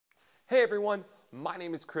Hey everyone, my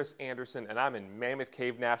name is Chris Anderson and I'm in Mammoth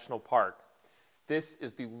Cave National Park. This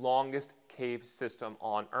is the longest cave system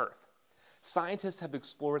on Earth. Scientists have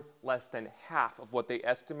explored less than half of what they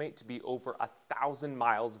estimate to be over 1,000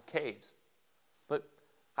 miles of caves. But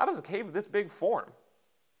how does a cave this big form?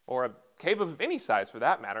 Or a cave of any size for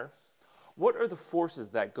that matter? What are the forces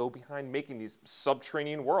that go behind making these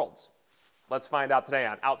subterranean worlds? Let's find out today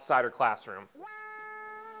on OutSCIder Classroom.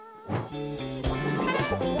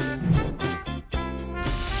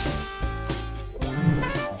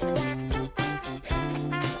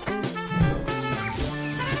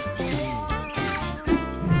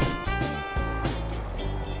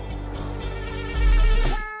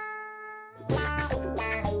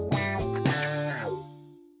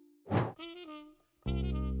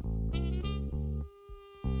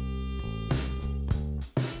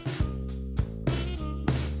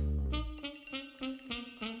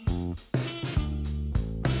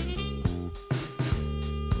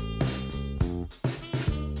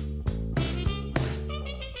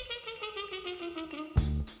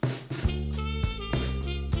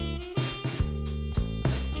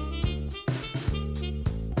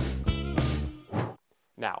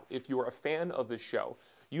 Now, if you are a fan of this show,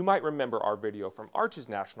 you might remember our video from Arches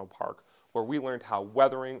National Park where we learned how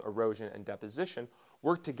weathering, erosion, and deposition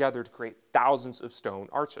work together to create thousands of stone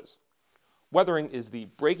arches. Weathering is the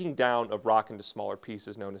breaking down of rock into smaller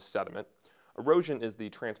pieces known as sediment. Erosion is the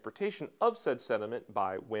transportation of said sediment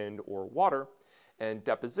by wind or water, and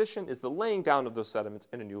deposition is the laying down of those sediments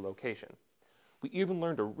in a new location. We even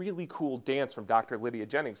learned a really cool dance from Dr. Lydia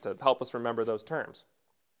Jennings to help us remember those terms.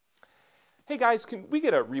 Hey guys, can we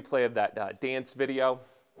get a replay of that dance video?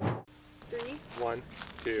 3, 1,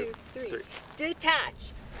 2, 3.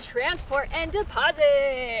 Detach, transport, and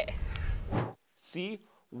deposit. See,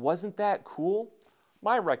 wasn't that cool?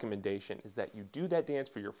 My recommendation is that you do that dance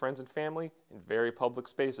for your friends and family in very public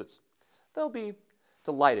spaces. They'll be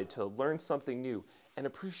delighted to learn something new and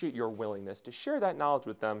appreciate your willingness to share that knowledge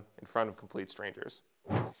with them in front of complete strangers.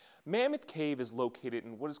 Mammoth Cave is located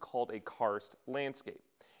in what is called a karst landscape.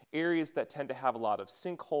 Areas that tend to have a lot of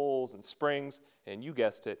sinkholes and springs, and you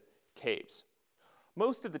guessed it, caves.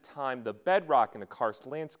 Most of the time, the bedrock in a karst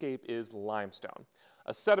landscape is limestone,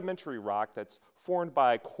 a sedimentary rock that's formed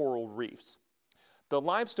by coral reefs. The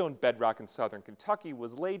limestone bedrock in southern Kentucky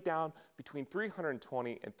was laid down between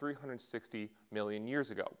 320 and 360 million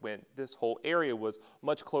years ago, when this whole area was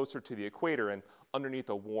much closer to the equator and underneath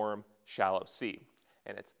a warm, shallow sea.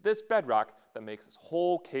 And it's this bedrock that makes this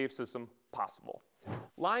whole cave system possible.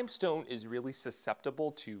 Limestone is really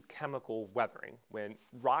susceptible to chemical weathering when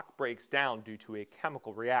rock breaks down due to a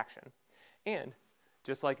chemical reaction. And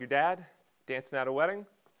just like your dad dancing at a wedding,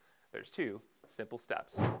 there's 2 simple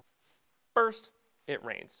steps. First, it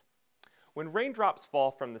rains. When raindrops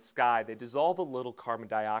fall from the sky, they dissolve a little carbon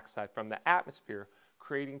dioxide from the atmosphere,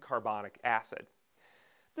 creating carbonic acid.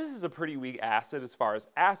 This is a pretty weak acid as far as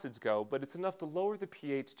acids go, but it's enough to lower the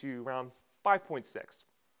pH to around 5.6.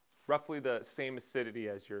 Roughly the same acidity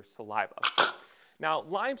as your saliva. Now,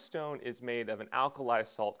 limestone is made of an alkali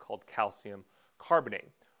salt called calcium carbonate,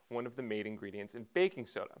 one of the main ingredients in baking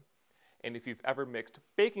soda. And if you've ever mixed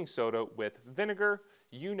baking soda with vinegar,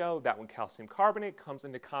 you know that when calcium carbonate comes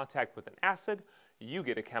into contact with an acid, you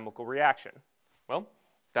get a chemical reaction. Well,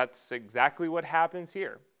 that's exactly what happens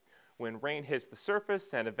here. When rain hits the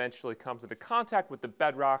surface and eventually comes into contact with the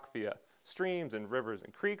bedrock via streams and rivers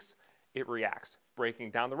and creeks, it reacts,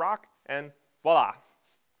 breaking down the rock, and voila,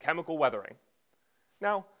 chemical weathering.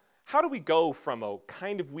 Now, how do we go from a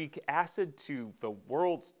kind of weak acid to the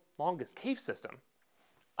world's longest cave system?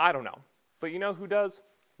 I don't know, but you know who does?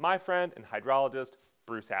 My friend and hydrologist,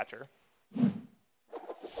 Bruce Hatcher.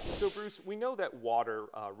 So Bruce, we know that water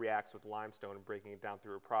reacts with limestone and breaking it down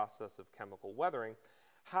through a process of chemical weathering.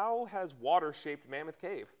 How has water shaped Mammoth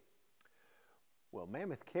Cave? Well,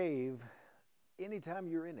 Mammoth Cave, anytime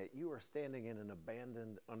you're in it, you are standing in an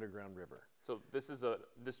abandoned underground river. So this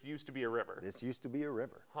used to be a river? This used to be a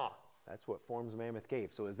river. Huh. That's what forms Mammoth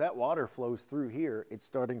Cave. So as that water flows through here, it's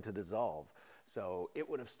starting to dissolve. So it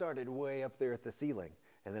would have started way up there at the ceiling,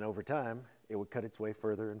 and then over time, it would cut its way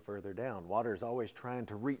further and further down. Water is always trying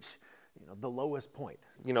to reach, the lowest point.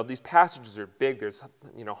 These passages are big. There's,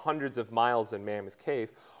 hundreds of miles in Mammoth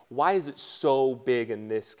Cave. Why is it so big in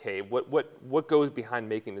this cave? What goes behind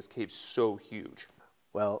making this cave so huge?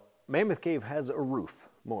 Well, Mammoth Cave has a roof,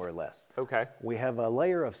 more or less. Okay. We have a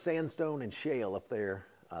layer of sandstone and shale up there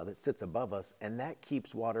that sits above us, and that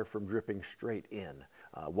keeps water from dripping straight in.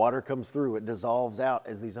 Water comes through, it dissolves out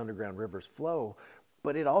as these underground rivers flow,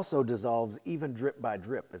 but it also dissolves even drip by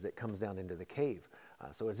drip as it comes down into the cave.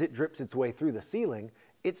 So as it drips its way through the ceiling,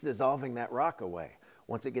 It's dissolving that rock away.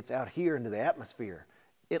 Once it gets out here into the atmosphere,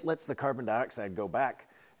 it lets the carbon dioxide go back,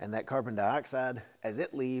 and that carbon dioxide, as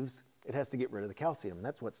it leaves, it has to get rid of the calcium.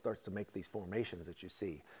 That's what starts to make these formations that you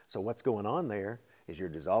see. So what's going on there is you're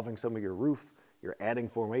dissolving some of your roof, you're adding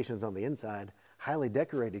formations on the inside. Highly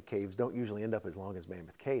decorated caves don't usually end up as long as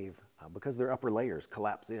Mammoth Cave because their upper layers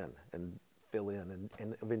collapse in and fill in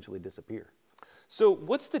and eventually disappear. So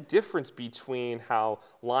what's the difference between how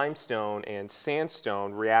limestone and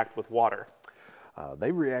sandstone react with water?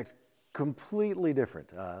 They react completely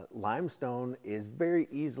different. Limestone is very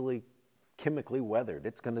easily chemically weathered.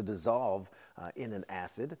 It's going to dissolve in an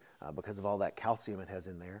acid because of all that calcium it has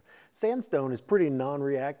in there. Sandstone is pretty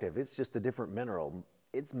non-reactive. It's just a different mineral.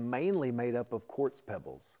 It's mainly made up of quartz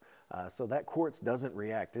pebbles. So that quartz doesn't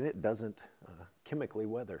react and it doesn't chemically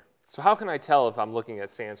weather. So how can I tell if I'm looking at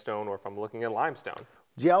sandstone or if I'm looking at limestone?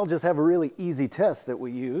 Geologists have a really easy test that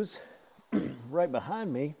we use. Right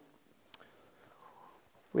behind me,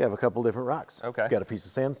 we have a couple different rocks. Okay. Got a piece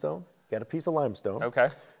of sandstone, got a piece of limestone. Okay.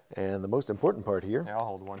 And the most important part here, Yeah, I'll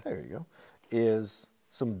hold one. there you go, is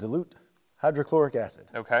some dilute hydrochloric acid.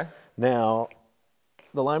 Okay. Now,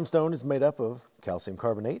 the limestone is made up of calcium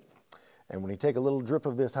carbonate, and when you take a little drip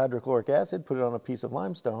of this hydrochloric acid, put it on a piece of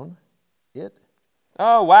limestone, it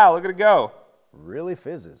Oh, wow, look at it go. really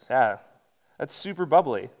fizzes. Yeah, that's super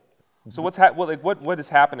bubbly. So what is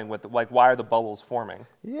happening with it? Like, why are the bubbles forming?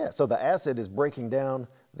 Yeah, so the acid is breaking down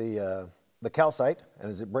the calcite, and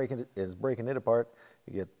as it breaking it apart,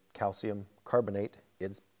 you get calcium carbonate.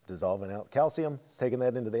 It's dissolving out calcium. It's taking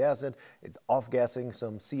that into the acid. It's off-gassing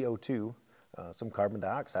some CO2, some carbon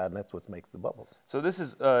dioxide, and that's what makes the bubbles. So this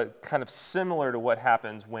is kind of similar to what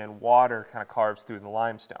happens when water kind of carves through the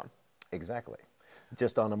limestone. Exactly,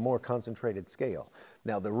 just on a more concentrated scale.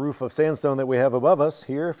 Now the roof of sandstone that we have above us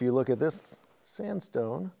here, if you look at this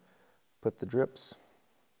sandstone, put the drips.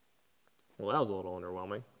 Well, that was a little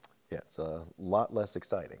underwhelming. Yeah, it's a lot less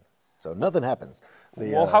exciting. So nothing happens.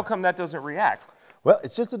 Well, how come that doesn't react? Well,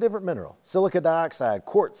 it's just a different mineral. Silica dioxide,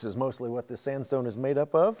 quartz is mostly what this sandstone is made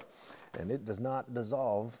up of, and it does not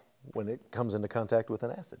dissolve when it comes into contact with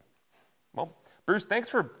an acid. Well, Bruce, thanks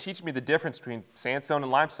for teaching me the difference between sandstone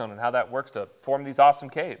and limestone and how that works to form these awesome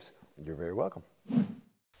caves. You're very welcome.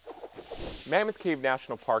 Mammoth Cave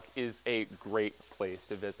National Park is a great place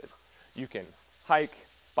to visit. You can hike,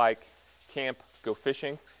 bike, camp, go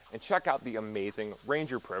fishing, and check out the amazing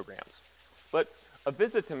ranger programs. But a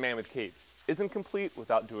visit to Mammoth Cave isn't complete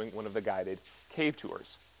without doing one of the guided cave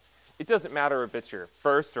tours. It doesn't matter if it's your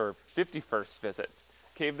first or 51st visit.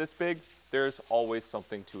 Cave this big, there's always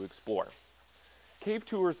something to explore. Cave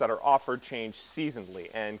tours that are offered change seasonally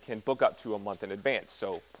and can book up to a month in advance,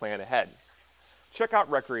 so plan ahead. Check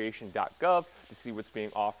out recreation.gov to see what's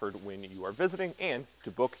being offered when you are visiting and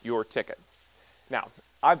to book your ticket. Now,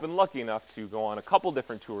 I've been lucky enough to go on a couple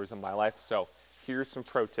different tours in my life, so here's some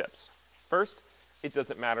pro tips. First, it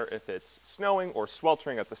doesn't matter if it's snowing or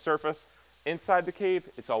sweltering at the surface. Inside the cave,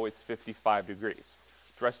 it's always 55 degrees.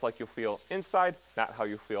 Dress like you'll feel inside, not how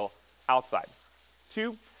you feel outside.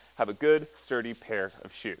 2, have a good, sturdy pair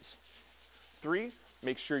of shoes. 3,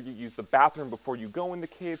 make sure you use the bathroom before you go in the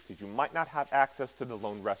cave because you might not have access to the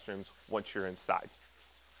lone restrooms once you're inside.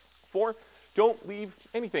 4, don't leave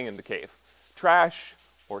anything in the cave. Trash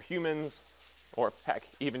or humans, or heck,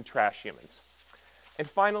 even trash humans. And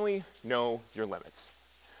finally, know your limits.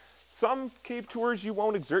 Some cave tours you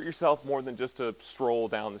won't exert yourself more than just a stroll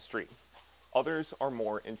down the street. Others are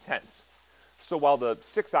more intense. So while the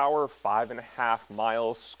 6-hour, 5.5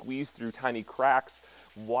 miles squeeze through tiny cracks,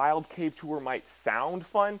 wild cave tour might sound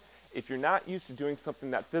fun, if you're not used to doing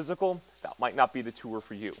something that physical, that might not be the tour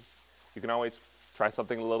for you. You can always try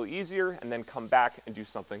something a little easier and then come back and do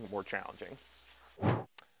something more challenging.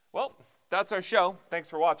 Well, that's our show. Thanks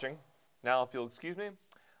for watching. Now, if you'll excuse me,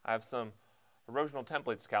 I have some erosional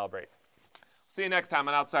templates to calibrate. See you next time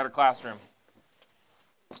on OutSCIder Classroom.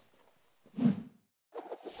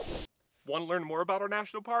 Want to learn more about our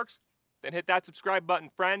national parks? Then hit that subscribe button,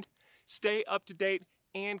 friend. Stay up to date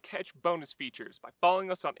and catch bonus features by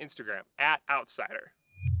following us on Instagram @OutSCIder.